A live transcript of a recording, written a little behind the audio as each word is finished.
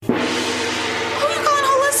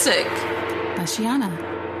Holistic. Shiana.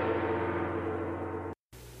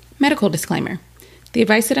 Medical disclaimer. The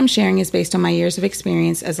advice that I'm sharing is based on my years of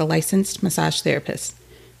experience as a licensed massage therapist.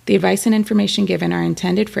 The advice and information given are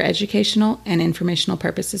intended for educational and informational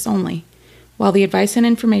purposes only. While the advice and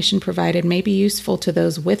information provided may be useful to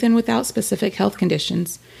those with and without specific health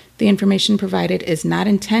conditions, the information provided is not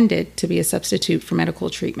intended to be a substitute for medical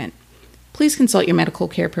treatment. Please consult your medical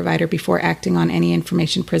care provider before acting on any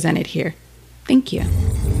information presented here. Thank you.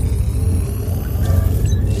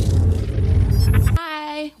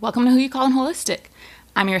 Hi, welcome to Who You Callin' Holistic.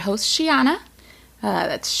 I'm your host, Shiana.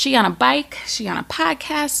 That's She on a Bike, She on a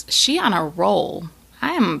Podcast, She on a Roll.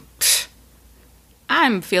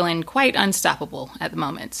 I'm feeling quite unstoppable at the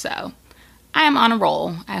moment, so I am on a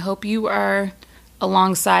roll. I hope you are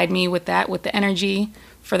alongside me with that, with the energy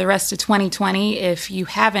for the rest of 2020. If you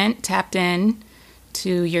haven't tapped in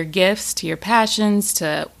to your gifts, to your passions,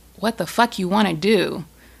 to what the fuck you want to do,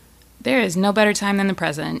 there is no better time than the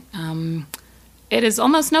present. It is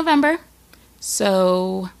almost November,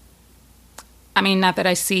 so, not that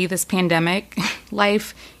I see this pandemic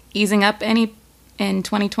life easing up any in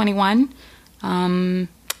 2021.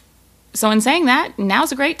 So in saying that,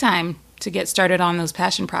 now's a great time to get started on those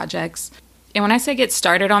passion projects. And when I say get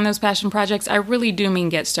started on those passion projects, I really do mean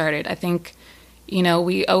get started. I think,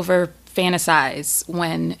 we over fantasize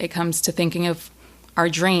when it comes to thinking of our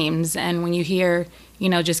dreams. And when you hear,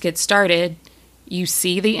 just get started, you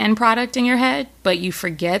see the end product in your head, but you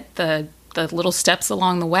forget the little steps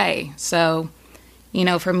along the way. So,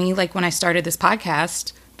 for me, like when I started this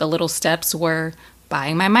podcast, the little steps were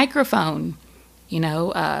buying my microphone,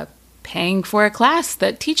 paying for a class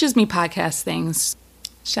that teaches me podcast things.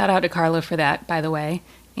 Shout out to Carla for that, by the way.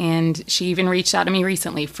 And she even reached out to me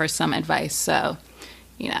recently for some advice. So,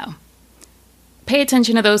 pay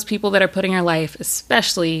attention to those people that are putting your life,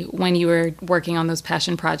 especially when you are working on those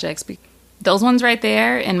passion projects. Those ones right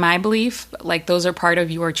there, in my belief, like those are part of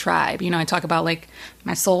your tribe. I talk about like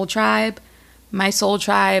my soul tribe. My soul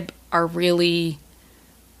tribe are really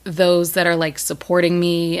those that are like supporting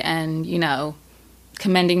me and,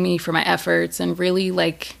 commending me for my efforts and really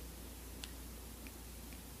like,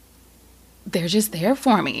 they're just there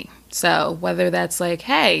for me. So whether that's like,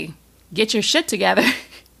 hey, get your shit together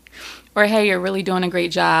or hey, you're really doing a great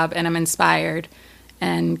job and I'm inspired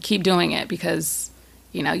and keep doing it because,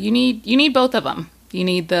 you need both of them. You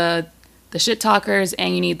need the shit talkers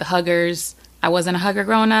and you need the huggers. I wasn't a hugger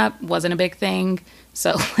growing up, wasn't a big thing.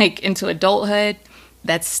 So like into adulthood,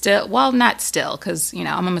 that's still, well, not still, because,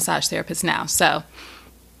 I'm a massage therapist now. So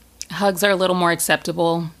hugs are a little more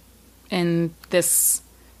acceptable in this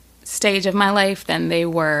stage of my life than they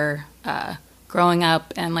were growing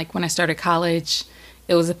up. And like when I started college,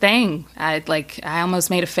 it was a thing. I almost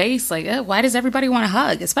made a face like, why does everybody want to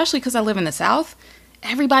hug? Especially because I live in the South.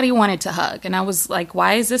 Everybody wanted to hug. And I was like,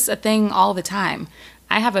 why is this a thing all the time?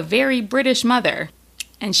 I have a very British mother.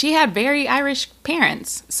 And she had very Irish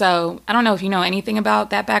parents. So I don't know if you know anything about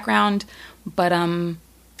that background, but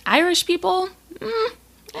Irish people,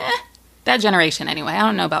 that generation anyway. I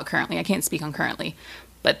don't know about currently. I can't speak on currently.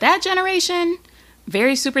 But that generation,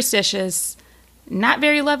 very superstitious, not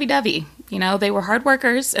very lovey-dovey. They were hard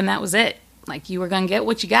workers and that was it. Like you were going to get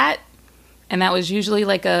what you got. And that was usually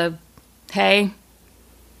like a, hey,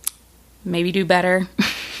 maybe do better.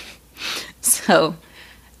 So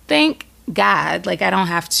thank God, like I don't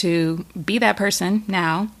have to be that person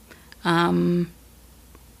now. And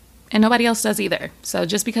nobody else does either. So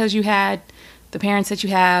just because you had the parents that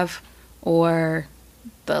you have or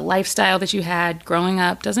the lifestyle that you had growing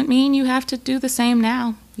up doesn't mean you have to do the same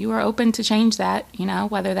now. You are open to change that,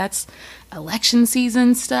 whether that's election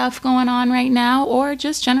season stuff going on right now or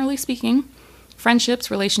just generally speaking,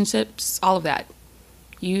 friendships, relationships, all of that.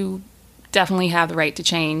 You definitely have the right to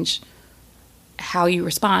change how you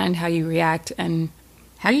respond, how you react, and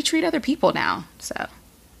how you treat other people now. So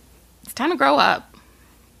it's time to grow up.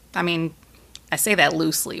 I say that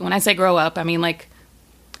loosely. When I say grow up, like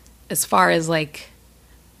as far as like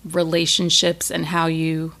relationships and how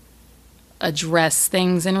you address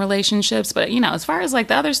things in relationships. But, as far as like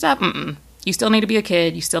the other stuff, you still need to be a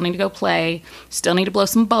kid. You still need to go play. Still need to blow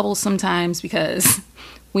some bubbles sometimes because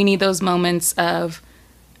we need those moments of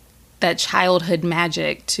that childhood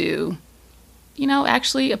magic to,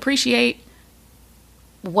 actually appreciate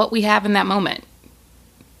what we have in that moment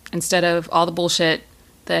instead of all the bullshit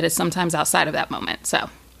that is sometimes outside of that moment. So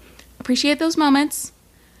appreciate those moments.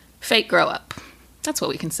 Fake grow up. That's what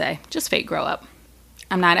we can say. Just fake grow up.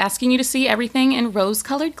 I'm not asking you to see everything in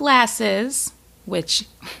rose-colored glasses, which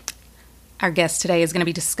our guest today is going to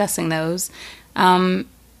be discussing those.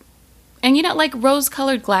 And like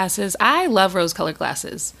rose-colored glasses, I love rose-colored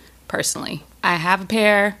glasses, personally. I have a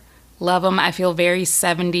pair, love them. I feel very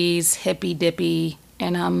 70s, hippy-dippy,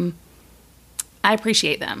 and I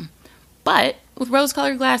appreciate them. But with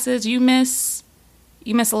rose-colored glasses, you miss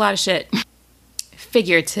a lot of shit.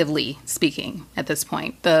 Figuratively speaking at this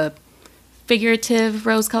point. The figurative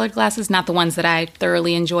rose-colored glasses, not the ones that I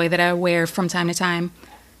thoroughly enjoy that I wear from time to time.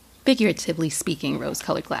 Figuratively speaking,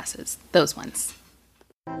 rose-colored glasses. Those ones.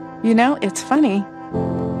 It's funny.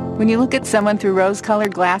 When you look at someone through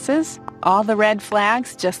rose-colored glasses, all the red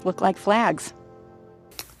flags just look like flags.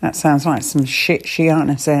 That sounds like some shit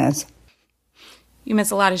Shiana says. You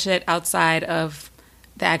miss a lot of shit outside of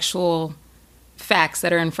the actual facts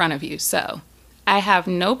that are in front of you. So I have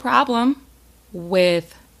no problem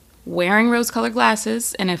with wearing rose-colored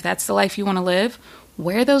glasses, and if that's the life you want to live,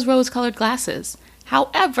 wear those rose-colored glasses.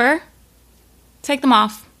 However, take them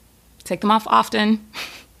off. Take them off often.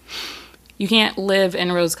 You can't live in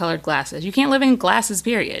rose-colored glasses. You can't live in glasses,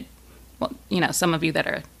 period. Well, some of you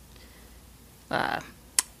that are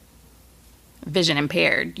vision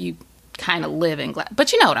impaired, you kind of live in glass.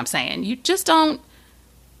 But you know what I'm saying. You just don't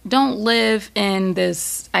live in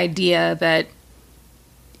this idea that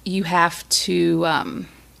you have to...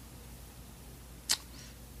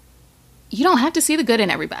 you don't have to see the good in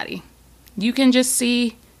everybody. You can just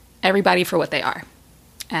see everybody for what they are.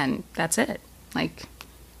 And that's it.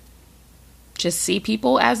 Just see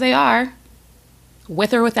people as they are,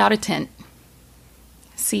 with or without a tint.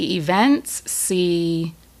 See events,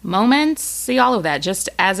 see moments, see all of that just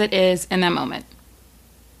as it is in that moment.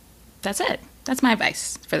 That's it. That's my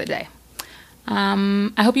advice for the day.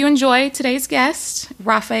 I hope you enjoy today's guest,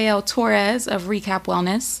 Rafael Torres of Recap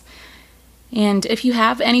Wellness. And if you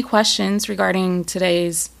have any questions regarding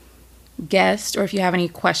today's guest, or if you have any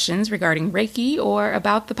questions regarding Reiki or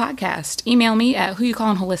about the podcast, email me at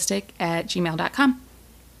whoyoucallinholistic@gmail.com.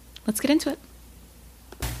 Let's get into it.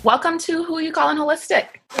 Welcome to Who You Callin'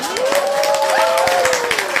 Holistic.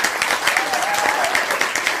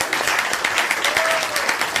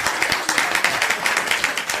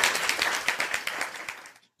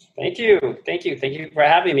 Thank you. Thank you for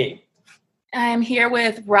having me. I'm here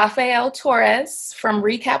with Rafael Torres from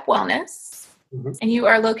Recap Wellness. Mm-hmm. And you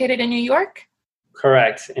are located in New York?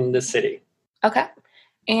 Correct, in the city. Okay.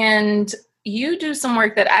 And you do some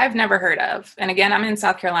work that I've never heard of. And again, I'm in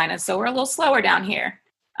South Carolina, so we're a little slower down here.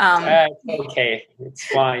 Okay, it's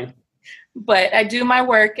fine. But I do my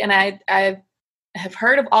work, and I have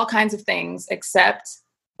heard of all kinds of things except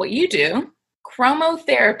what you do,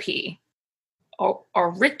 chromotherapy, or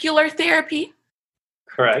auricular therapy.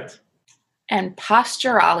 Correct. And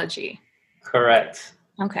posturology. Correct.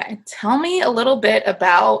 Okay. Tell me a little bit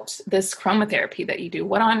about this chromotherapy that you do.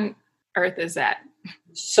 What on earth is that?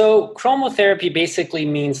 So chromotherapy basically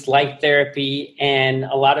means light therapy, and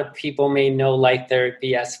a lot of people may know light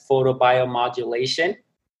therapy as photobiomodulation.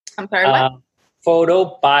 I'm sorry, what?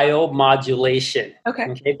 Photobiomodulation.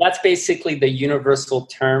 Okay. That's basically the universal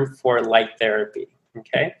term for light therapy.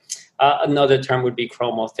 Okay. Another term would be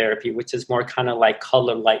chromotherapy, which is more kind of like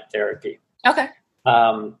color light therapy. Okay.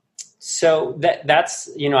 So that's,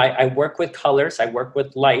 I work with colors, I work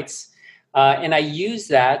with lights, and I use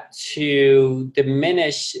that to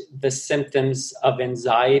diminish the symptoms of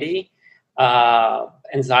anxiety,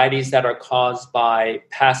 anxieties that are caused by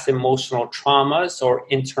past emotional traumas or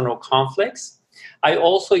internal conflicts. I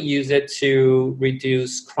also use it to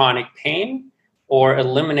reduce chronic pain or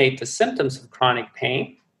eliminate the symptoms of chronic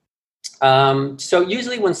pain. So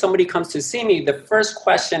usually when somebody comes to see me, the first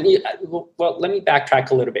question, well, let me backtrack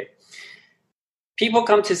a little bit. People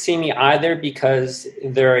come to see me either because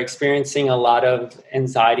they're experiencing a lot of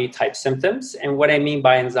anxiety type symptoms. And what I mean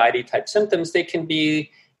by anxiety type symptoms, they can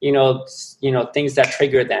be, things that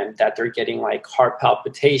trigger them, that they're getting like heart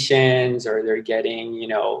palpitations, or they're getting,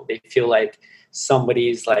 they feel like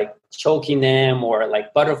somebody's like choking them, or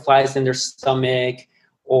like butterflies in their stomach,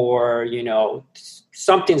 or,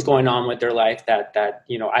 something's going on with their life that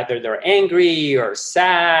either they're angry or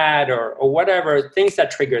sad or whatever, things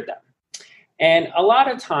that trigger them. And a lot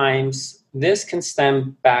of times this can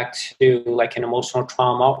stem back to like an emotional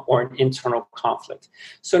trauma or an internal conflict.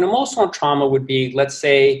 So an emotional trauma would be, let's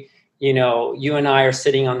say, you and I are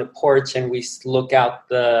sitting on the porch and we look out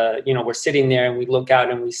we're sitting there and we look out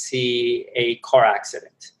and we see a car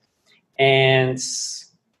accident. And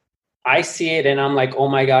I see it and I'm like, oh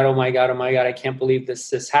my God, I can't believe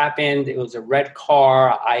this happened. It was a red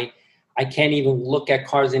car. I can't even look at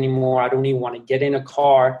cars anymore. I don't even want to get in a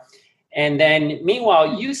car. And then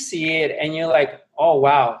meanwhile, you see it and you're like, oh,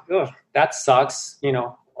 wow, ugh, that sucks,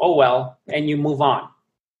 oh, well, and you move on.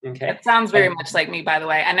 Okay. That sounds very much like me, by the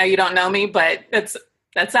way. I know you don't know me, but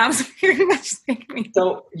that sounds very much like me.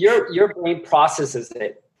 So your brain processes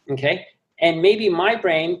it, okay? And maybe my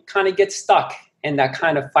brain kind of gets stuck in that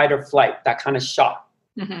kind of fight or flight, that kind of shock.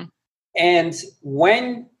 Mm-hmm. And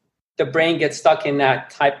when the brain gets stuck in that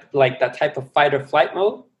type of fight or flight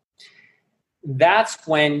mode, that's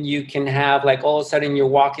when you can have, like, all of a sudden you're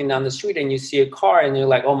walking down the street and you see a car and you're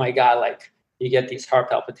like, oh my God, like, you get these heart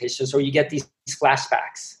palpitations, or you get these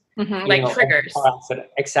flashbacks. Mm-hmm, like triggers. Car accident.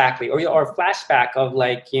 Exactly. Or a flashback of,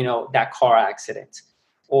 like, that car accident.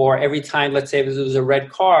 Or every time, let's say if it was a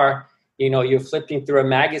red car, you're flipping through a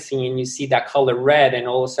magazine and you see that color red, and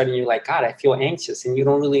all of a sudden you're like, God, I feel anxious, and you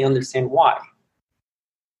don't really understand why.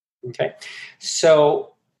 Okay.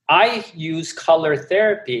 So I use color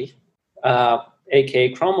therapy,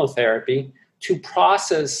 aka chromotherapy, to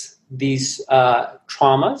process these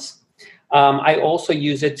traumas. I also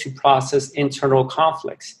use it to process internal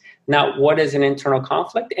conflicts. Now, what is an internal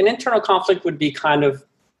conflict? An internal conflict would be kind of,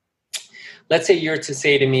 let's say you're to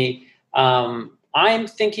say to me, I'm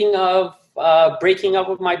thinking of breaking up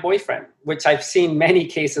with my boyfriend, which I've seen many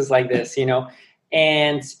cases like this,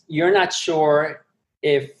 and you're not sure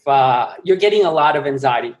if you're getting a lot of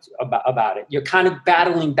anxiety about it. You're kind of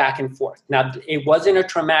battling back and forth. Now, it wasn't a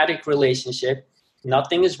traumatic relationship.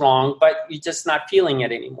 Nothing is wrong, but you're just not feeling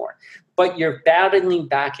it anymore. But you're battling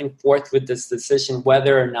back and forth with this decision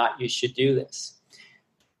whether or not you should do this.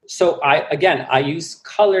 So I use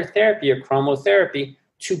color therapy or chromotherapy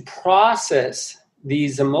to process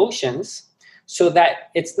these emotions so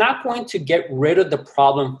that it's not going to get rid of the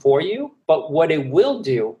problem for you, but what it will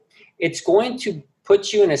do, it's going to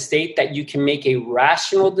put you in a state that you can make a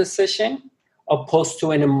rational decision opposed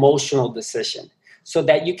to an emotional decision, so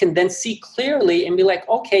that you can then see clearly and be like,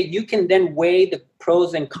 okay, you can then weigh the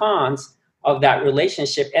pros and cons of that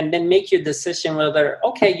relationship and then make your decision whether,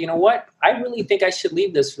 okay, you know what, I really think I should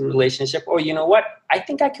leave this relationship, or you know what, I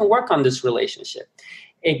think I can work on this relationship.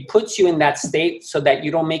 It puts you in that state so that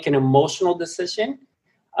you don't make an emotional decision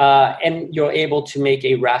and you're able to make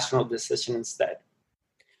a rational decision instead.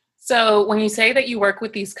 So when you say that you work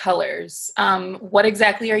with these colors, what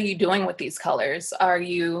exactly are you doing with these colors?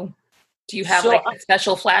 Do you have a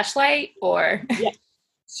special flashlight or? Yeah.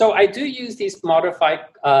 So I do use these modified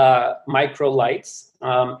micro lights.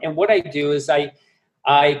 And what I do is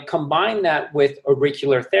I combine that with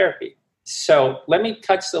auricular therapy. So let me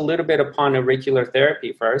touch a little bit upon auricular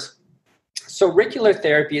therapy first. So auricular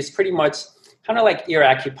therapy is pretty much kind of like ear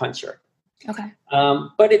acupuncture. Okay.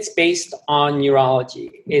 But it's based on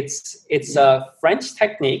neurology. It's a French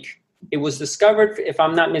technique. It was discovered, if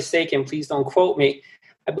I'm not mistaken, please don't quote me,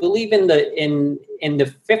 I believe in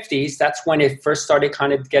the 50s. That's when it first started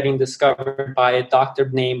kind of getting discovered by a doctor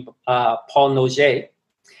named Paul Noget.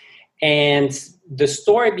 And the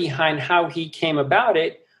story behind how he came about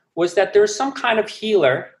it was that there's some kind of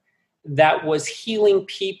healer that was healing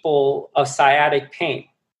people of sciatic pain.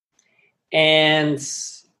 And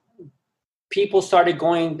people started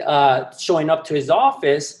showing up to his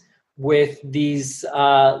office with these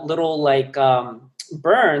little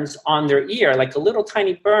burns on their ear, like a little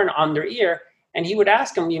tiny burn on their ear. And he would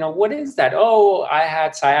ask them, what is that? Oh, I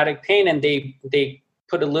had sciatic pain, and they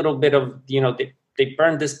put a little bit of, they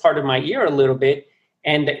burned this part of my ear a little bit,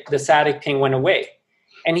 and the sciatic pain went away.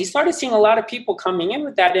 And he started seeing a lot of people coming in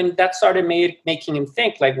with that, and that started making him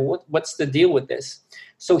think, like, what's the deal with this?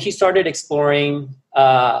 So he started exploring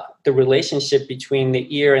the relationship between the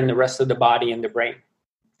ear and the rest of the body and the brain.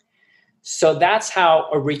 So that's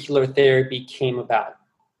how auricular therapy came about.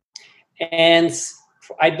 And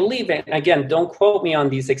I believe, and again, don't quote me on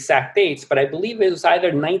these exact dates, but I believe it was either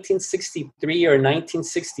 1963 or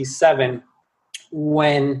 1967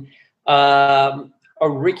 when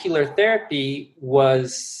auricular therapy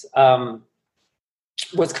was kind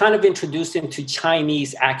of introduced into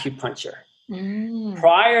Chinese acupuncture. Mm.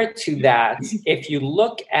 Prior to that, if you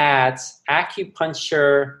look at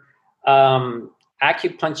acupuncture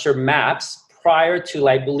maps prior to,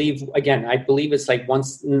 I believe it's like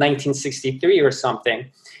 1963 or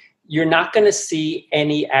something, you're not going to see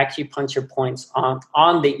any acupuncture points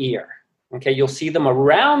on the ear. Okay, you'll see them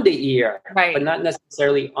around the ear, right, but not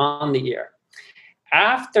necessarily on the ear.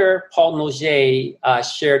 After Paul Noget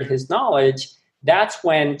shared his knowledge, that's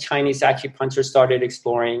when Chinese acupuncture started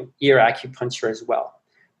exploring ear acupuncture as well.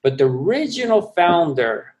 But the original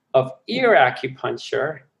founder of ear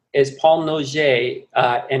acupuncture is Paul Noget,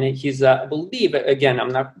 and he's, I believe, again, I'm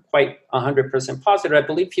not quite 100% positive. I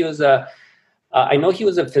believe he was I know he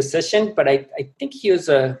was a physician, but I think he was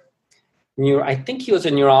a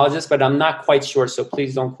neurologist, but I'm not quite sure. So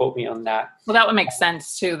please don't quote me on that. Well, that would make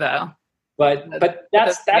sense too, though. But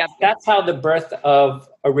that's how the birth of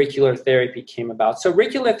auricular therapy came about. So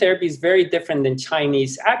auricular therapy is very different than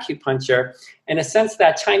Chinese acupuncture in a sense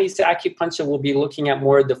that Chinese acupuncture will be looking at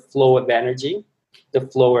more of the flow of energy, the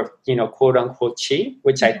flow of, quote unquote chi,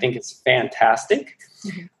 which I think is fantastic.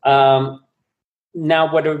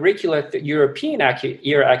 Now, what auricular European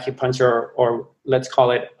ear acupuncture, or let's call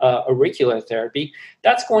it auricular therapy,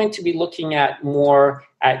 that's going to be looking at more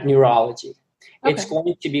at neurology. Okay. It's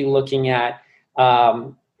going to be looking at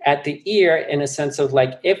the ear in a sense of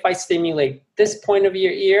like, if I stimulate this point of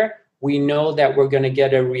your ear, we know that we're going to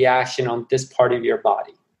get a reaction on this part of your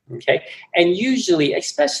body. Okay. And usually,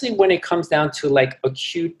 especially when it comes down to like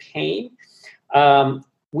acute pain,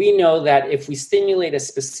 we know that if we stimulate a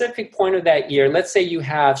specific point of that ear, let's say you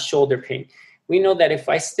have shoulder pain, we know that if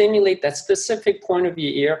I stimulate that specific point of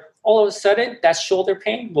your ear, all of a sudden that shoulder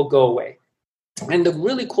pain will go away. And the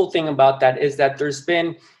really cool thing about that is that there's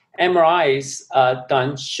been MRIs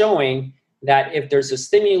done showing that if there's a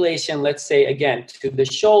stimulation, let's say, again, to the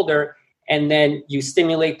shoulder, and then you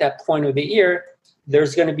stimulate that point of the ear,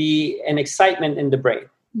 there's going to be an excitement in the brain.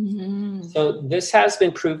 Mm-hmm. So this has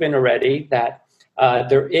been proven already that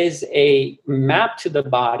there is a map to the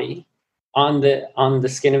body on the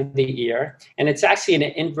skin of the ear, and it's actually an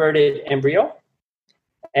inverted embryo.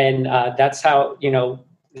 And that's how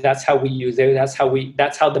we use it.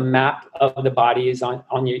 That's how the map of the body is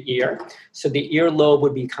on your ear. So the earlobe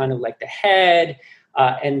would be kind of like the head,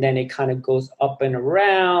 and then it kind of goes up and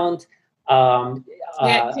around. You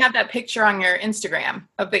have that picture on your Instagram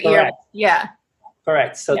of the correct. ear. Yeah.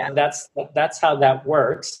 Correct. So that's how that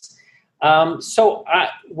works. So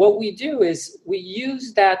what we do is we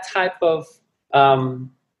use that type of when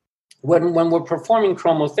we're performing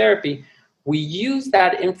chromotherapy, we use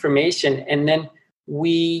that information and then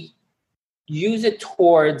we use it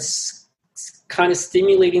towards kind of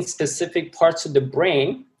stimulating specific parts of the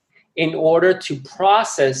brain in order to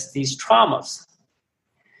process these traumas.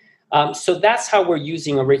 So that's how we're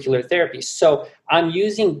using auricular therapy. So I'm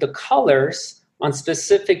using the colors on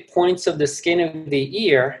specific points of the skin of the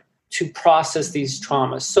ear to process these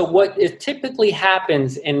traumas. So what typically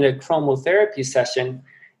happens in the chromotherapy session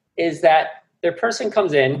is that the person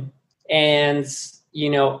comes in and,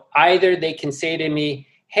 either they can say to me,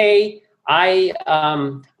 hey, I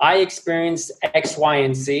experienced X, Y,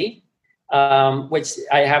 and Z, which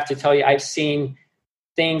I have to tell you, I've seen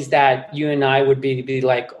things that you and I would be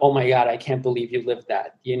like, oh my God, I can't believe you lived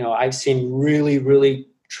that. I've seen really, really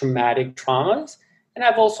traumatic traumas. And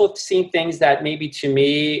I've also seen things that maybe to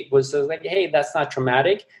me was like, hey, that's not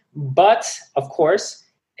traumatic. But of course,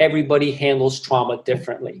 everybody handles trauma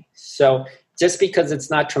differently. So just because it's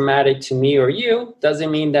not traumatic to me or you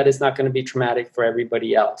doesn't mean that it's not going to be traumatic for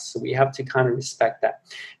everybody else. So we have to kind of respect that.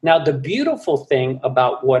 Now, the beautiful thing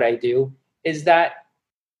about what I do is that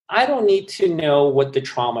I don't need to know what the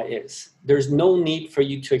trauma is. There's no need for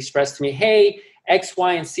you to express to me, hey, X,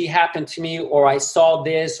 Y, and Z happened to me, or I saw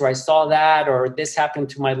this, or I saw that, or this happened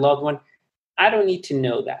to my loved one. I don't need to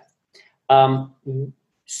know that.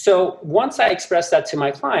 So once I express that to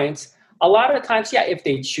my clients, a lot of times, if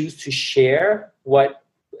they choose to share what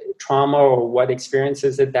trauma or what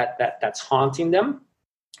experiences that's haunting them,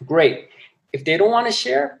 great. If they don't want to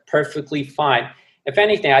share, perfectly fine. If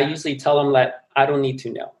anything, I usually tell them that I don't need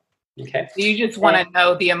to know. Okay. You just want to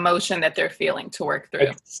know the emotion that they're feeling to work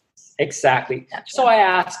through. Exactly. Gotcha. So I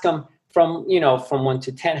ask them from 1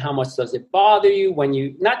 to 10, how much does it bother you when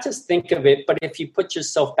you not just think of it, but if you put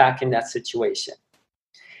yourself back in that situation?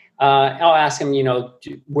 I'll ask them,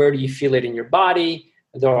 where do you feel it in your body?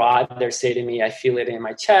 They'll either say to me, I feel it in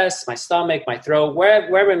my chest, my stomach, my throat,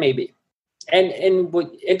 wherever it may be. And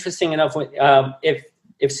interesting enough,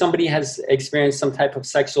 if somebody has experienced some type of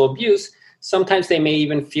sexual abuse, sometimes they may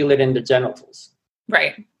even feel it in the genitals.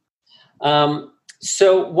 Right.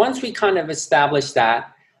 So once we kind of establish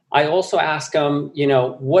that, I also ask them,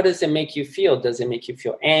 what does it make you feel? Does it make you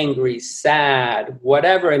feel angry, sad,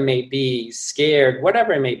 whatever it may be, scared,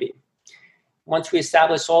 whatever it may be? Once we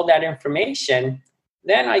establish all that information,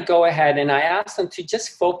 then I go ahead and I ask them to just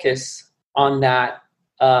focus on that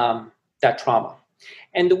trauma.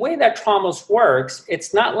 And the way that trauma works,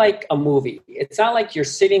 it's not like a movie. It's not like you're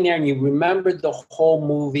sitting there and you remember the whole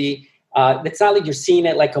movie. It's not like you're seeing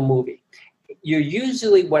it like a movie.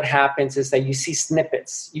 Usually what happens is that you see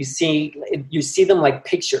snippets. You see them like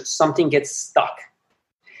pictures. Something gets stuck.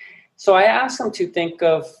 So I ask them to think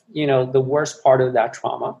of, the worst part of that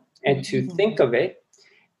trauma and to think of it.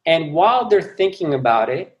 And while they're thinking about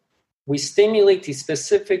it, we stimulate these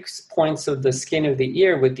specific points of the skin of the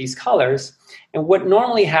ear with these colors. And what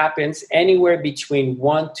normally happens anywhere between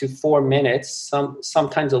 1 to 4 minutes,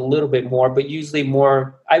 sometimes a little bit more, but usually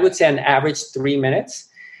more, I would say on average 3 minutes.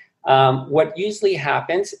 What usually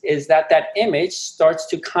happens is that image starts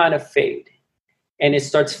to kind of fade. And it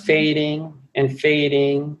starts fading and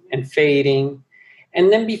fading and fading.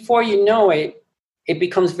 And then before you know it, it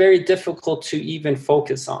becomes very difficult to even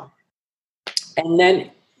focus on. And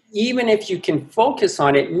then even if you can focus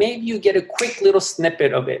on it, maybe you get a quick little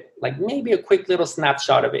snippet of it, like maybe a quick little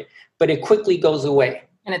snapshot of it, but it quickly goes away.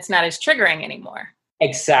 And it's not as triggering anymore.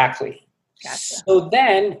 Exactly. Gotcha. So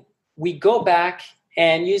then we go back,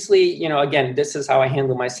 and usually, again, this is how I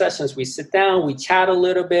handle my sessions. We sit down, we chat a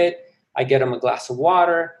little bit, I get them a glass of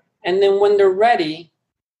water, and then when they're ready,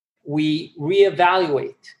 we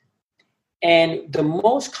reevaluate. And the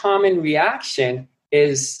most common reaction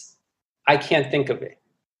is, I can't think of it.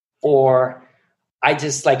 Or I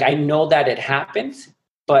just I know that it happened,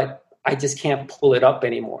 but I just can't pull it up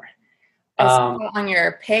anymore. I saw on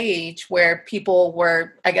your page where people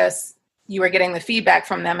were, I guess you were getting the feedback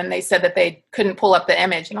from them and they said that they couldn't pull up the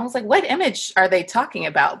image. And I was like, what image are they talking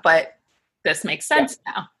about? But this makes sense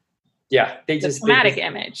now. Yeah. The somatic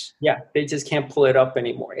image. Yeah. They just can't pull it up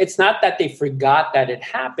anymore. It's not that they forgot that it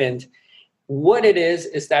happened. What it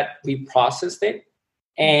is that we processed it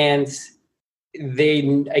and they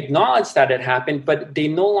acknowledge that it happened, but they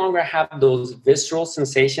no longer have those visceral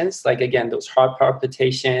sensations, like, again, those heart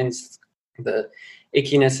palpitations, the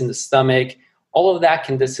ickiness in the stomach. All of that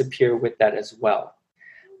can disappear with that as well.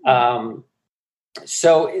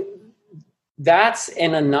 So that's,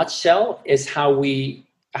 in a nutshell, is how we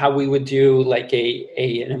would do like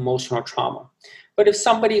an emotional trauma. But if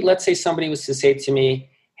let's say somebody was to say to me,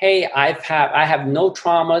 hey, I have no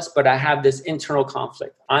traumas, but I have this internal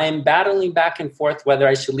conflict. I am battling back and forth whether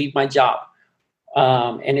I should leave my job.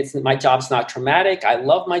 And my job's not traumatic. I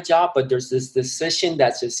love my job, but there's this decision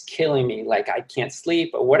that's just killing me. Like I can't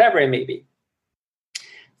sleep or whatever it may be.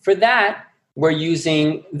 For that, we're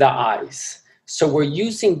using the eyes. So we're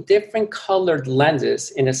using different colored lenses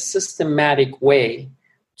in a systematic way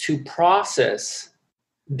to process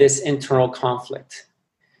this internal conflict.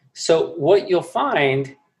 So what you'll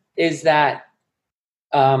find is that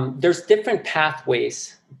there's different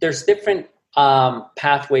pathways. There's different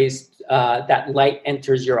pathways that light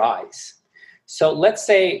enters your eyes. So let's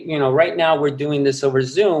say, right now we're doing this over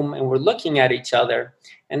Zoom and we're looking at each other.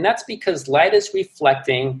 And that's because light is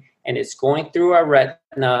reflecting and it's going through our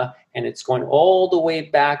retina and it's going all the way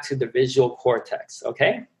back to the visual cortex.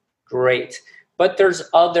 Okay, great. But there's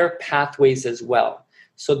other pathways as well.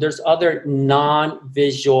 So there's other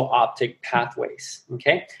non-visual optic pathways,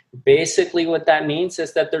 okay? Basically what that means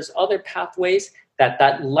is that there's other pathways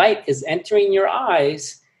that light is entering your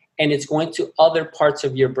eyes and it's going to other parts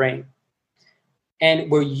of your brain.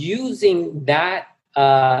 And we're using that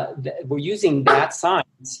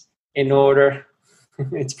science in order,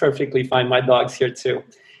 it's perfectly fine, my dog's here too.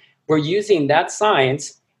 We're using that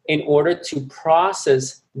science in order to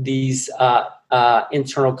process these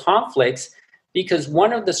internal conflicts. Because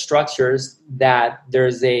one of the structures that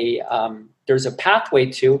there's a pathway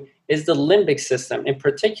to is the limbic system, and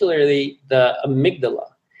particularly the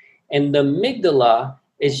amygdala. And the amygdala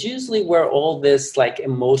is usually where all this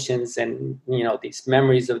emotions and these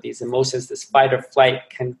memories of these emotions, this fight or flight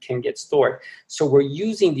can get stored. So we're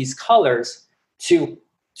using these colors to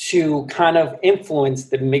kind of influence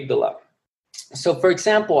the amygdala. So for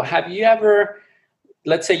example, have you ever,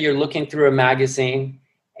 let's say you're looking through a magazine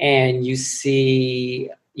and you see,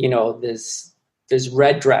 this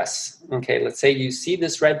red dress. Okay, let's say you see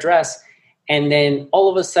this red dress, and then all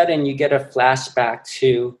of a sudden you get a flashback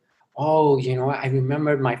to, I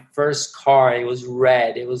remember my first car. It was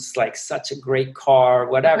red. It was such a great car,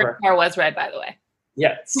 whatever. Her car was red, by the way.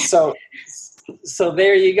 Yeah. So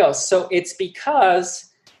there you go. So it's because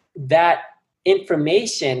that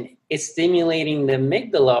information is stimulating the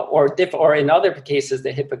amygdala, or in other cases,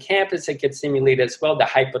 the hippocampus. It gets stimulated as well, the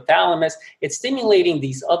hypothalamus. It's stimulating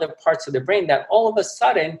these other parts of the brain that all of a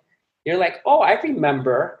sudden you're like, oh, I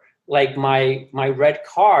remember my red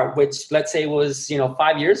car, which let's say was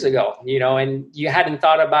 5 years ago, and you hadn't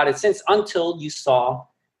thought about it since until you saw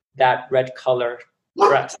that red color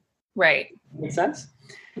dress. Right. Make sense?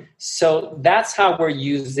 So that's how we're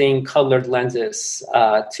using colored lenses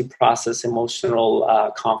to process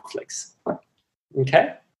emotional conflicts.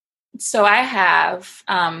 Okay. So I have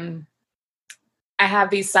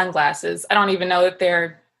these sunglasses. I don't even know that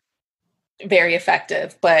they're very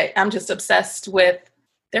effective, but I'm just obsessed with.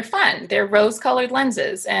 They're fun. They're rose-colored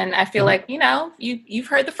lenses, and I feel like you've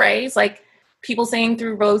heard the phrase people seeing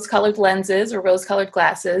through rose-colored lenses or rose-colored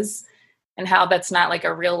glasses, and how that's not like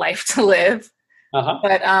a real life to live. Uh-huh.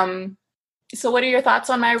 But so what are your thoughts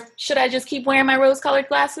on should I just keep wearing my rose-colored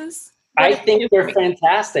glasses? I think they're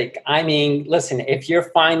fantastic. I mean, listen, if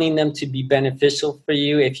you're finding them to be beneficial for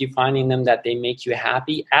you, if you're finding them that they make you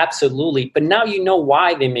happy, absolutely. But now you know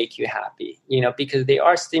why they make you happy, because they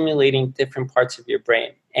are stimulating different parts of your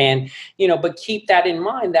brain. And, but keep that in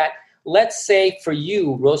mind that, let's say for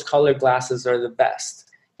you, rose-colored glasses are the best,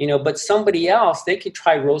 but somebody else, they could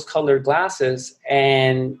try rose-colored glasses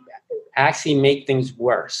and actually make things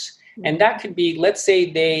worse. And that could be, let's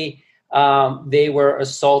say they were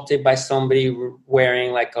assaulted by somebody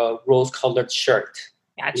wearing like a rose-colored shirt.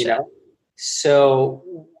 Gotcha.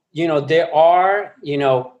 So, there are,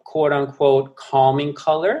 quote unquote, calming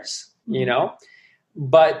colors,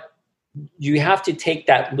 but you have to take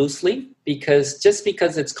that loosely, because just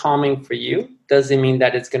because it's calming for you doesn't mean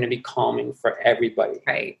that it's going to be calming for everybody.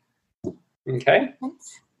 Right. Okay.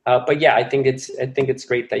 But yeah, I think it's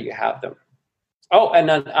great that you have them. Oh,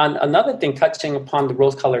 and another thing, touching upon the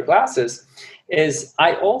rose-colored glasses, is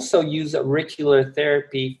I also use auricular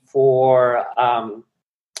therapy for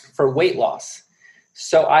weight loss.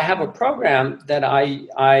 So I have a program that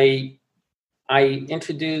I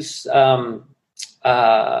introduce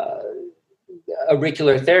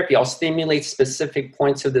auricular therapy. I'll stimulate specific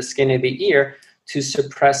points of the skin of the ear to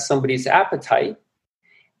suppress somebody's appetite,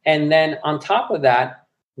 and then on top of that,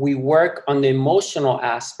 we work on the emotional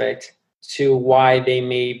aspect to why they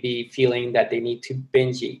may be feeling that they need to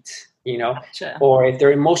binge eat, Gotcha. Or if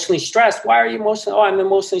they're emotionally stressed, why are you emotional? Oh, I'm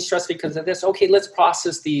emotionally stressed because of this. Okay, let's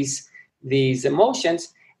process these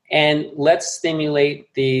emotions and let's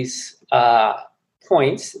stimulate these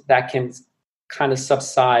points that can kind of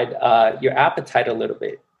subside your appetite a little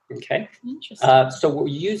bit. Okay. Interesting. So we're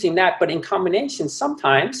using that, but in combination,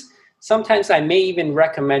 sometimes I may even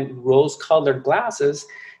recommend rose-colored glasses,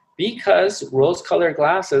 because rose-colored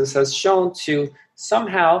glasses has shown to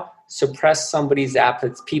somehow suppress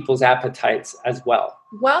people's appetites as well.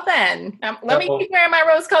 Well then, let me keep wearing my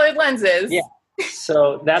rose-colored lenses. Yeah.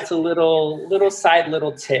 So that's a little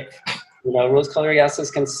tip. Rose-colored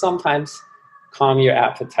glasses can sometimes calm your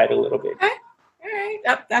appetite a little bit. Okay. All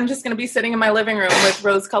right. I'm just going to be sitting in my living room with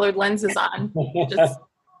rose-colored lenses on,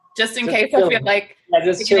 just in case chilling. I feel like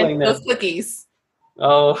just chilling those cookies.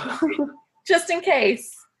 Oh. Just in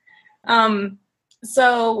case.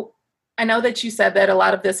 So I know that you said that a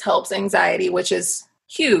lot of this helps anxiety, which is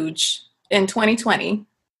huge in 2020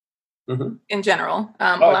 in general.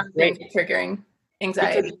 A lot of things are triggering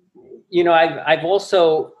anxiety.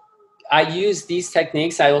 Because, I use these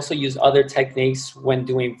techniques. I also use other techniques when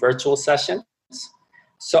doing virtual sessions.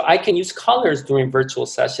 So I can use colors during virtual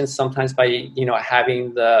sessions, sometimes by,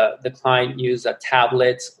 having the client use a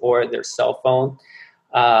tablet or their cell phone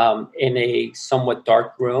in a somewhat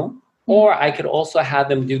dark room. Or I could also have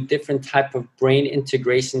them do different type of brain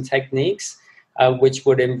integration techniques, which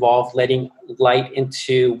would involve letting light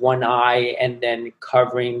into one eye and then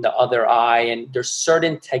covering the other eye. And there's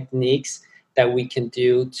certain techniques that we can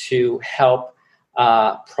do to help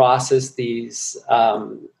process these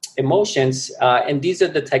emotions. And these are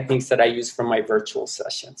the techniques that I use for my virtual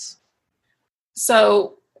sessions.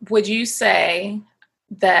 So would you say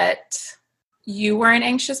that you were an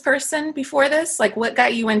anxious person before this? Like, what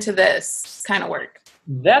got you into this kind of work?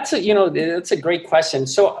 That's a great question.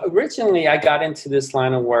 So originally I got into this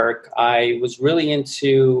line of work. I was really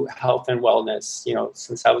into health and wellness,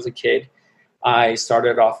 since I was a kid. I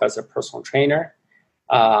started off as a personal trainer.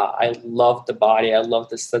 I loved the body. I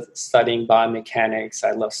loved studying biomechanics.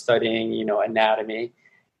 I love studying, anatomy.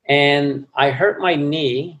 And I hurt my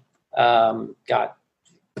knee, got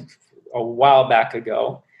a while back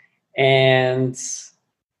ago. And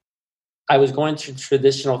I was going through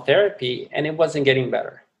traditional therapy and it wasn't getting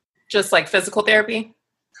better. Just like physical therapy?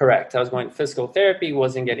 Correct. I was going to physical therapy,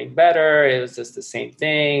 wasn't getting better. It was just the same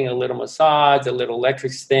thing, a little massage, a little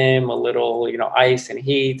electric stim, a little, ice and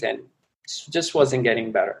heat, and just wasn't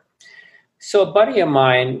getting better. So a buddy of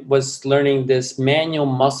mine was learning this manual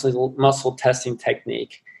muscle testing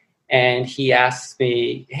technique. And he asked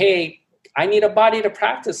me, hey, I need a body to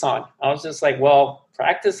practice on. I was just like, well,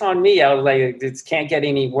 practice on me. I was like, it can't get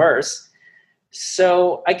any worse.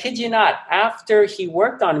 So I kid you not, after he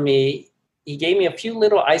worked on me, he gave me a few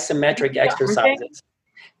little isometric exercises.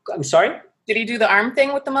 I'm sorry? Did he do the arm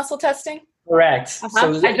thing with the muscle testing? Correct.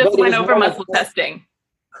 Uh-huh. So I just went over muscle testing.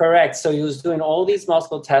 Correct. So he was doing all these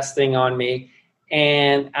muscle testing on me.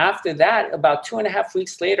 And after that, about 2.5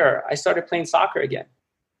 weeks later, I started playing soccer again.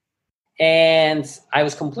 And I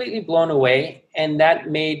was completely blown away. and that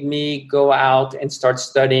made me go out and start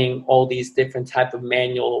studying all these different type of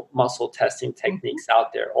manual muscle testing techniques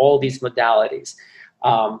out there, all these modalities,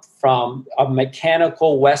 from a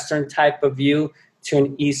mechanical Western type of view to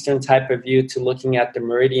an Eastern type of view, to looking at the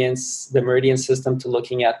meridian system, to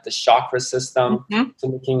looking at the chakra system, to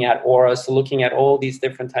looking at auras, to looking at all these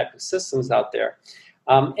different type of systems out there.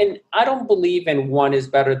 And I don't believe in one is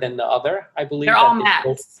better than the other. I believe they're all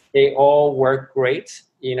maths. They all work great.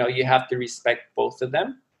 You know, you have to respect both of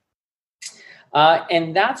them.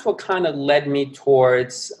 And that's what kind of led me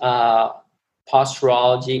towards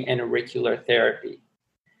posturology and auricular therapy.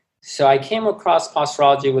 So I came across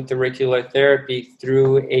posturology with auricular therapy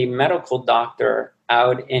through a medical doctor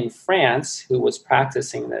out in France who was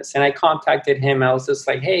practicing this. And I contacted him. I was just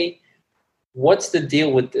like, hey, what's the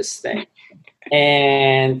deal with this thing?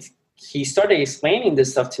 And he started explaining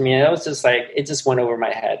this stuff to me. And I was just like, it just went over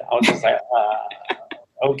my head. I was just like,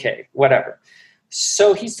 okay, whatever.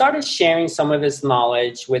 So he started sharing some of his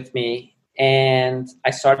knowledge with me. And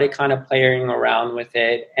I started kind of playing around with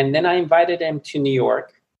it. And then I invited him to New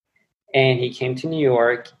York. And he came to New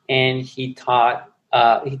York and he taught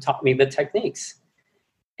me the techniques.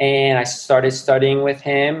 And I started studying with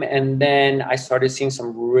him. And then I started seeing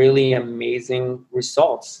some really amazing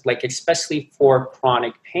results, like especially for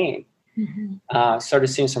chronic pain. Started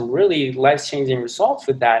seeing some really life-changing results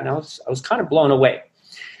with that. And I was kind of blown away.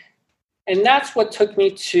 And that's what took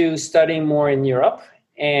me to studying more in Europe.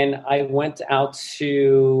 And I went out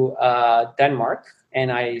to Denmark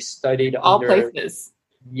and I studied all places.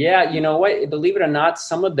 Yeah, you know what? Believe it or not,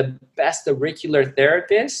 some of the best auricular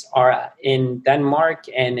therapists are in Denmark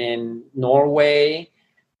and in Norway.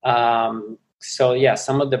 So yeah,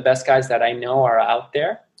 some of the best guys that I know are out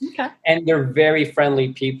there. Okay. And they're very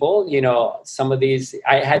friendly people. You know, some of these,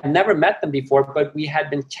 I had never met them before, but we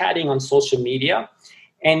had been chatting on social media.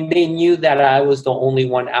 And they knew that I was the only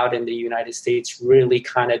one out in the United States really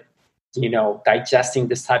kind of, you know, digesting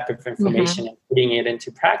this type of information and putting it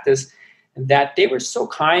into practice. That they were so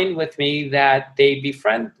kind with me that we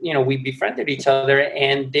befriended each other,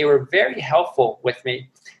 and they were very helpful with me,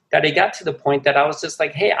 that it got to the point that I was just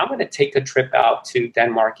like, hey, I'm going to take a trip out to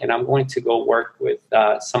Denmark and I'm going to go work with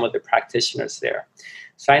some of the practitioners there.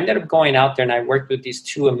 So I ended up going out there and I worked with these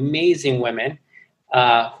two amazing women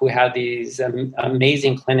who have these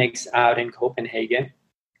amazing clinics out in Copenhagen.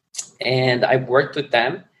 And I worked with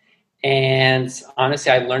them. And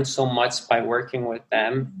honestly, I learned so much by working with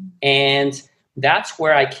them. And that's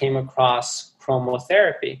where I came across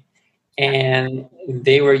chromotherapy. And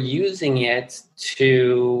they were using it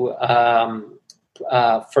to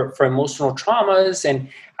for emotional traumas. And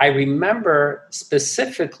I remember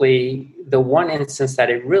specifically the one instance that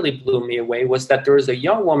it really blew me away was that there was a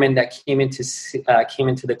young woman that came into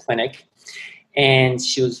the clinic, and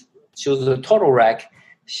she was a total wreck.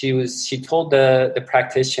 She told the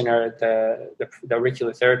practitioner, the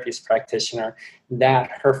auricular therapist practitioner,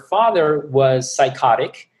 that her father was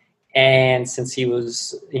psychotic, and since she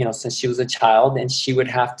was a child, and she would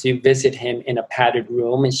have to visit him in a padded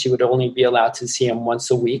room, and she would only be allowed to see him once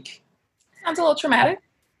a week. Sounds a little traumatic.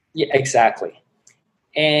 Yeah, exactly.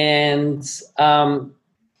 And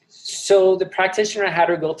so the practitioner had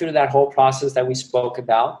her go through that whole process that we spoke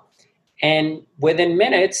about, and within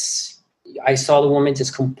minutes, I saw the woman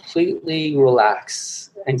just completely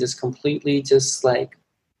relax and just completely just like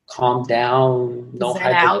calm down, no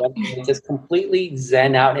hyperventilating, just completely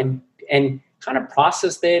zen out and kind of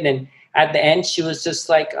processed it. And at the end, she was just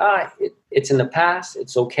like, it's in the past.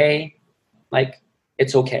 It's okay. Like,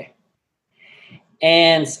 it's okay.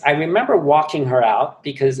 And I remember walking her out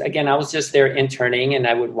because, again, I was just there interning, and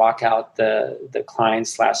I would walk out the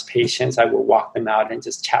clients/patients. I would walk them out and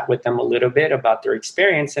just chat with them a little bit about their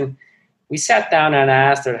experience. And we sat down and I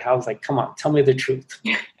asked her, I was like, come on, tell me the truth.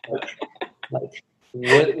 like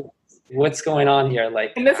what's going on here?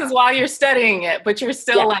 Like, and this is while you're studying it, but you're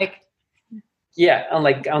still I'm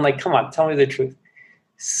like, come on, tell me the truth.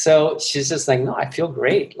 So she's just like, no, I feel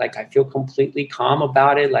great. Like, I feel completely calm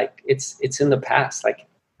about it. Like it's in the past. Like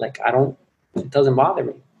it doesn't bother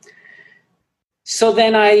me. So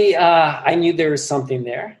then I knew there was something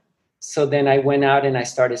there. So then I went out and I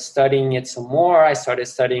started studying it some more. I started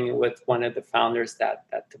studying it with one of the founders that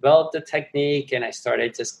developed the technique, and I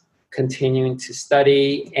started just continuing to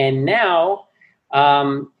study. And now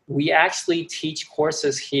we actually teach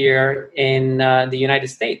courses here in the United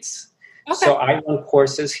States. Okay. So I run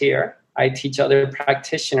courses here. I teach other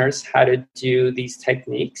practitioners how to do these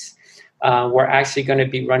techniques. We're actually going to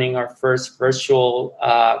be running our first virtual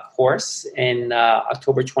course in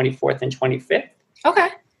October 24th and 25th. Okay.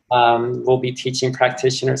 We'll be teaching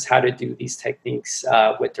practitioners how to do these techniques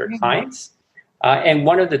with their clients. And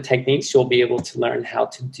one of the techniques, you'll be able to learn how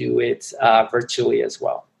to do it virtually as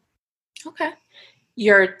well. Okay.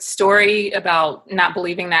 Your story about not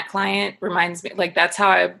believing that client reminds me, like, that's how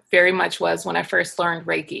I very much was when I first learned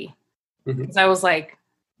Reiki. Because I was like,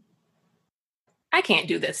 I can't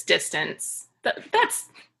do this distance. That's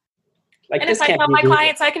like, and if I tell my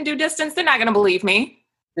clients I can do distance, they're not going to believe me.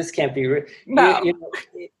 This can't be real. No.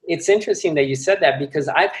 It's interesting that you said that, because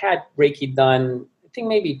I've had Reiki done, I think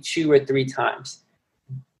maybe 2 or 3 times.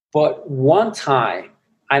 But one time,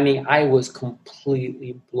 I mean, I was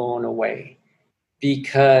completely blown away,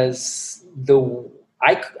 because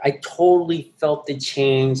I totally felt the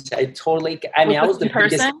change. I was the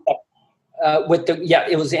biggest. It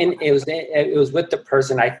was with the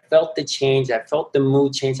person. I felt the change. I felt the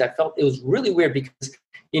mood change. It was really weird, because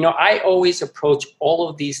I always approach all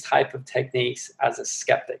of these type of techniques as a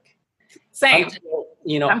skeptic. Same. I'm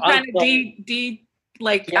trying to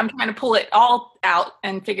I'm trying to pull it all out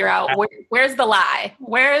and figure out where's the lie.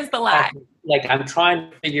 Where is the lie? Like, I'm trying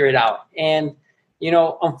to figure it out. And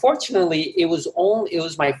unfortunately, it was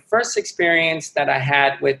my first experience that I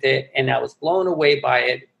had with it, and I was blown away by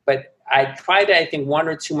it. But I tried it, I think, 1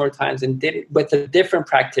 or 2 more times, and did it with a different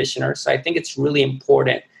practitioner. So I think it's really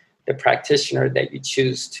important, the practitioner that you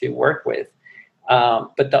choose to work with.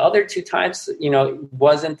 But the other 2 times,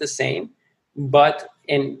 wasn't the same. But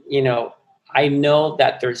I know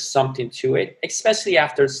that there's something to it, especially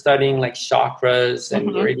after studying like chakras and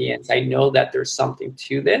meridians. I know that there's something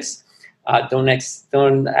to this. Don't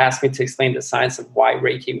ask me to explain the science of why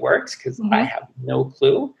Reiki works, because I have no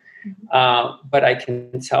clue. But I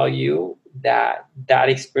can tell you that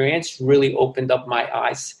experience really opened up my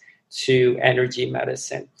eyes to energy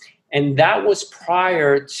medicine. And that was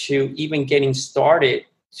prior to even getting started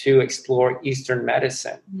to explore Eastern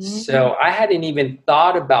medicine. So I hadn't even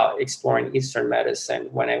thought about exploring Eastern medicine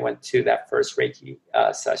when I went to that first Reiki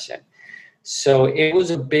session. So it was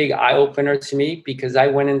a big eye-opener to me, because I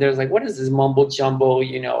went in there, like, what is this mumbo jumbo,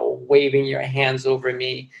 waving your hands over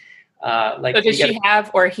me? So did he have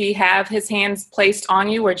his hands placed on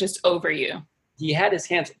you, or just over you? He had his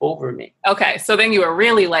hands over me. Okay, so then you were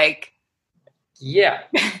really like... Yeah.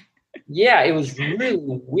 Yeah, it was really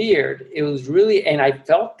weird. And I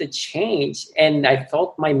felt the change, and I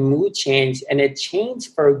felt my mood change, and it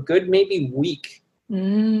changed for a good maybe week.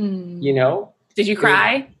 Did you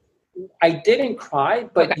cry? I didn't cry,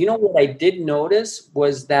 but okay. What I did notice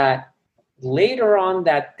was that later on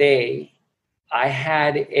that day, I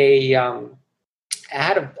had a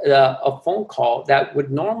phone call that would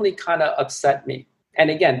normally kind of upset me. And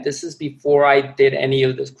again, this is before I did any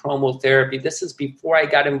of this chromotherapy. This is before I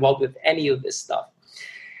got involved with any of this stuff.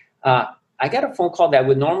 I got a phone call that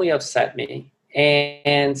would normally upset me.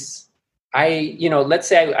 And I, let's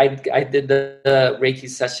say I did the Reiki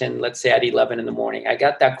session, let's say at 11 in the morning. I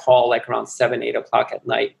got that call like around 7, 8 o'clock at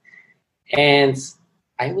night. And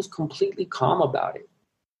I was completely calm about it.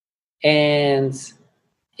 And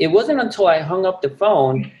it wasn't until I hung up the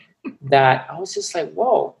phone that I was just like,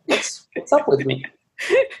 whoa, what's up with me?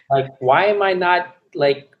 Like, why am I not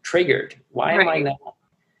like triggered? Why am I not,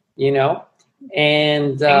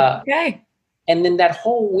 And and then that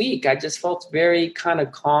whole week, I just felt very kind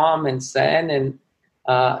of calm and zen, and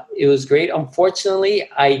it was great. Unfortunately,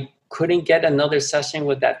 I couldn't get another session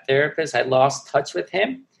with that therapist. I lost touch with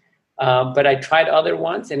him, but I tried other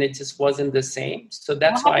ones, and it just wasn't the same. So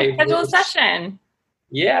that's why I schedule a session.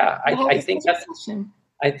 Yeah, I think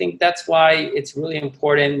that's why it's really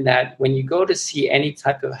important that when you go to see any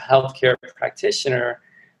type of healthcare practitioner,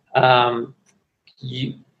 I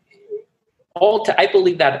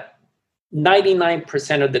believe that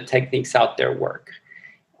 99% of the techniques out there work.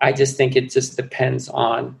 I just think it just depends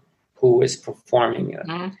on who is performing it.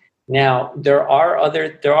 Mm-hmm. Now, there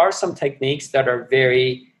are some techniques that are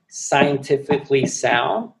very scientifically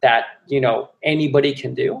sound that, anybody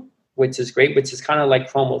can do, which is great, which is kind of like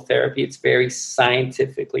chromotherapy. It's very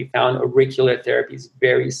scientifically found. Auricular therapy is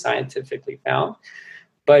very scientifically found.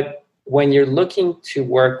 But when you're looking to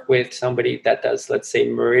work with somebody that does, let's say,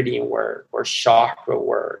 meridian work or chakra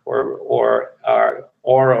work or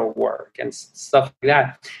aura work and stuff like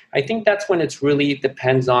that, I think that's when it really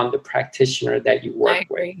depends on the practitioner that you work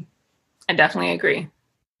with. I definitely agree.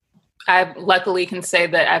 I luckily can say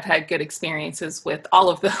that I've had good experiences with all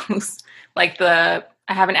of those. I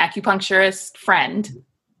have an acupuncturist friend,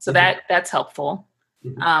 so that's helpful.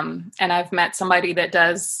 Mm-hmm. And I've met somebody that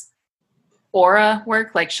does aura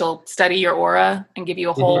work, like she'll study your aura and give you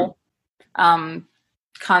a whole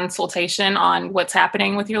consultation on what's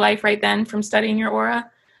happening with your life right then from studying your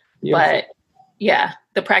aura. Yes. But yeah,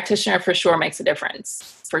 the practitioner for sure makes a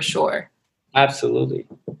difference, for sure. Absolutely.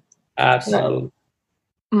 Absolutely.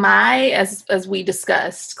 As we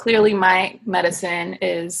discussed, clearly my medicine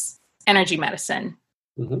is energy medicine.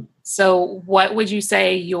 Mm-hmm. So what would you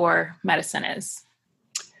say your medicine is?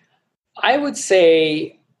 I would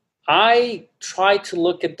say I try to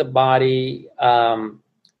look at the body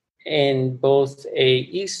in both a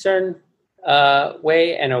Eastern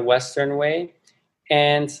way and a Western way.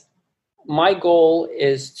 And my goal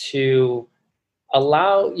is to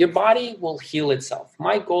allow your body will heal itself.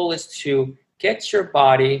 My goal is to get your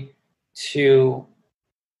body to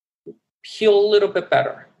heal a little bit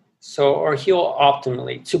better. So, or heal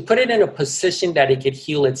optimally, to put it in a position that it could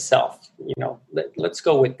heal itself. Let's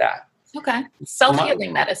go with that. Okay.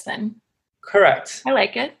 Self-healing medicine. Correct. I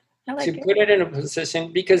like it. To put it in a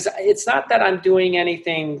position, because it's not that I'm doing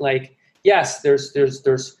anything like, yes,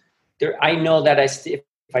 I know that if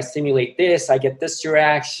I stimulate this, I get this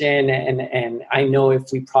reaction, and I know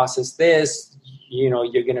if we process this,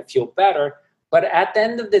 you're going to feel better. But at the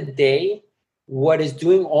end of the day, what is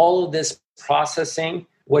doing all of this processing,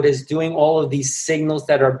 what is doing all of these signals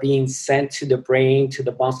that are being sent to the brain, to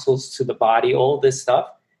the muscles, to the body, all this stuff,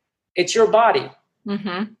 it's your body.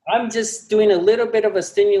 Mm-hmm. I'm just doing a little bit of a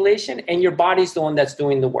stimulation, and your body's the one that's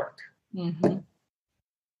doing the work. Mm-hmm.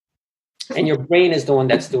 And your brain is the one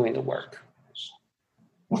that's doing the work.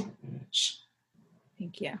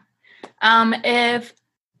 Thank you. If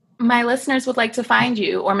my listeners would like to find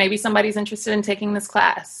you, or maybe somebody's interested in taking this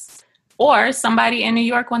class, or somebody in New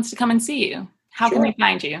York wants to come and see you, how can they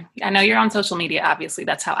find you? I know you're on social media, obviously.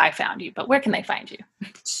 That's how I found you. But where can they find you?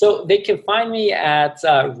 So they can find me at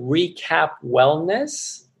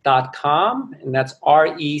recapwellness.com, and that's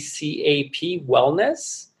RECAP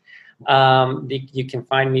Wellness. You can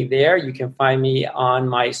find me there. You can find me on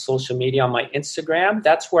my social media, on my Instagram.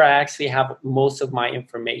 That's where I actually have most of my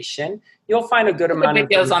information. You'll find a good amount of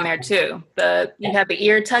videos on there too. You have the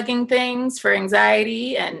ear tugging things for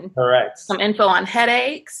anxiety, and correct, some info on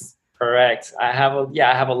headaches. Correct. I have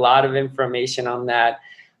a lot of information on that.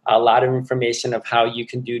 A lot of information of how you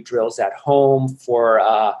can do drills at home for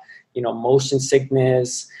motion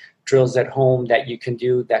sickness, drills at home that you can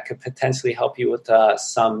do that could potentially help you with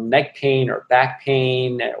some neck pain or back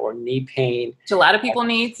pain or knee pain. Which a lot of people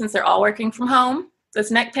need since they're all working from home. This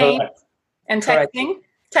neck pain. Correct. And texting,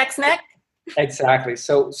 text neck. Exactly.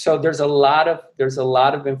 So there's a lot of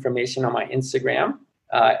information on my Instagram,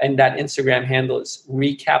 and that Instagram handle is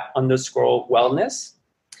recap_wellness.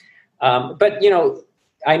 But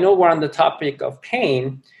I know we're on the topic of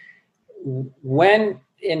pain.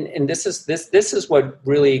 And this is what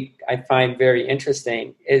really I find very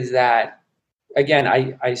interesting is that, again,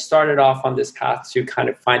 I started off on this path to kind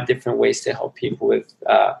of find different ways to help people with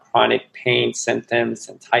chronic pain symptoms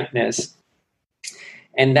and tightness.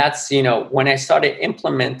 And that's, when I started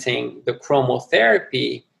implementing the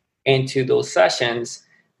chromotherapy into those sessions,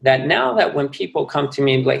 that now that when people come to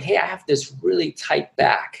me and be like, hey, I have this really tight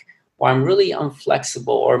back, or I'm really unflexible,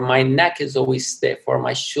 or my neck is always stiff, or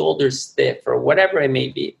my shoulder's stiff, or whatever it may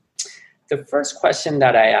be, the first question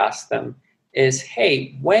that I ask them is,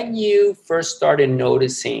 hey, when you first started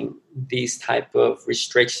noticing these type of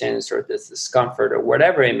restrictions or this discomfort or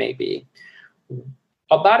whatever it may be,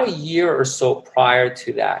 about a year or so prior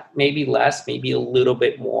to that, maybe less, maybe a little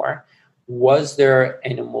bit more, was there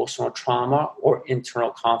an emotional trauma or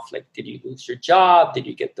internal conflict? Did you lose your job? Did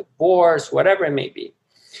you get divorced? Whatever it may be.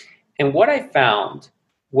 And what I found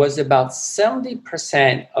was about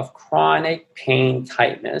 70% of chronic pain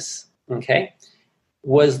tightness,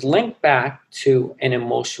 was linked back to an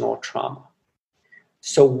emotional trauma.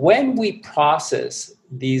 So when we process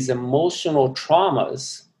these emotional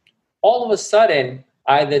traumas, all of a sudden,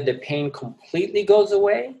 either the pain completely goes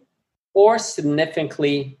away or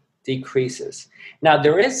significantly decreases. Now,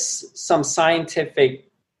 there is some scientific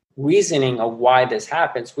reasoning of why this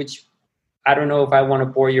happens, which I don't know if I want to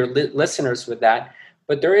bore your listeners with that,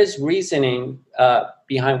 but there is reasoning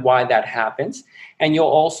behind why that happens. And you'll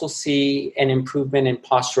also see an improvement in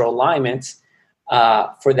postural alignment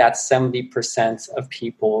for that 70% of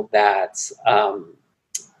people that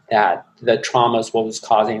the traumas was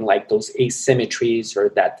causing, like those asymmetries or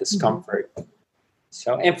that discomfort. Mm-hmm.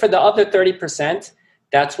 So, and for the other 30%,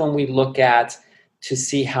 that's when we look at to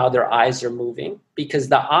see how their eyes are moving, because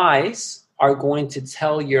the eyes are going to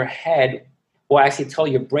tell your head, or actually tell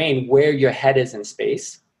your brain where your head is in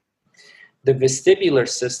space. The vestibular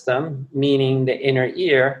system, meaning the inner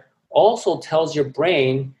ear, also tells your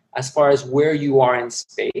brain as far as where you are in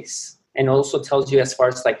space, and also tells you as far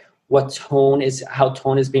as like how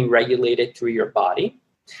tone is being regulated through your body.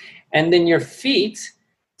 And then your feet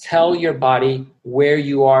tell your body where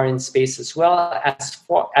you are in space as well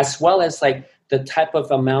as like the type of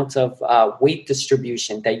amount of weight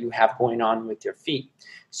distribution that you have going on with your feet.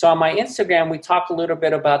 So on my Instagram, we talk a little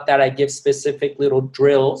bit about that. I give specific little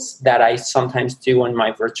drills that I sometimes do in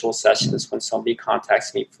my virtual sessions when somebody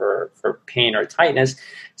contacts me for pain or tightness.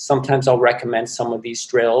 Sometimes I'll recommend some of these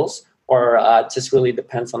drills, or just really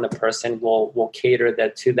depends on the person. We'll cater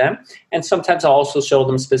that to them. And sometimes I'll also show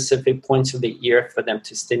them specific points of the ear for them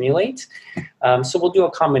to stimulate. So we'll do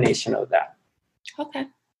a combination of that. Okay.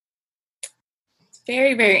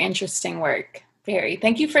 Very, very interesting work. Very.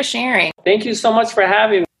 Thank you for sharing. Thank you so much for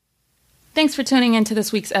having me. Thanks for tuning into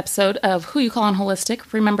this week's episode of Who You Callin'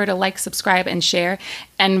 Holistic. Remember to like, subscribe, and share,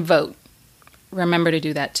 and vote. Remember to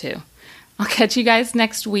do that too. I'll catch you guys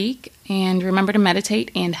next week, and remember to meditate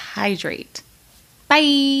and hydrate.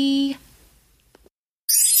 Bye!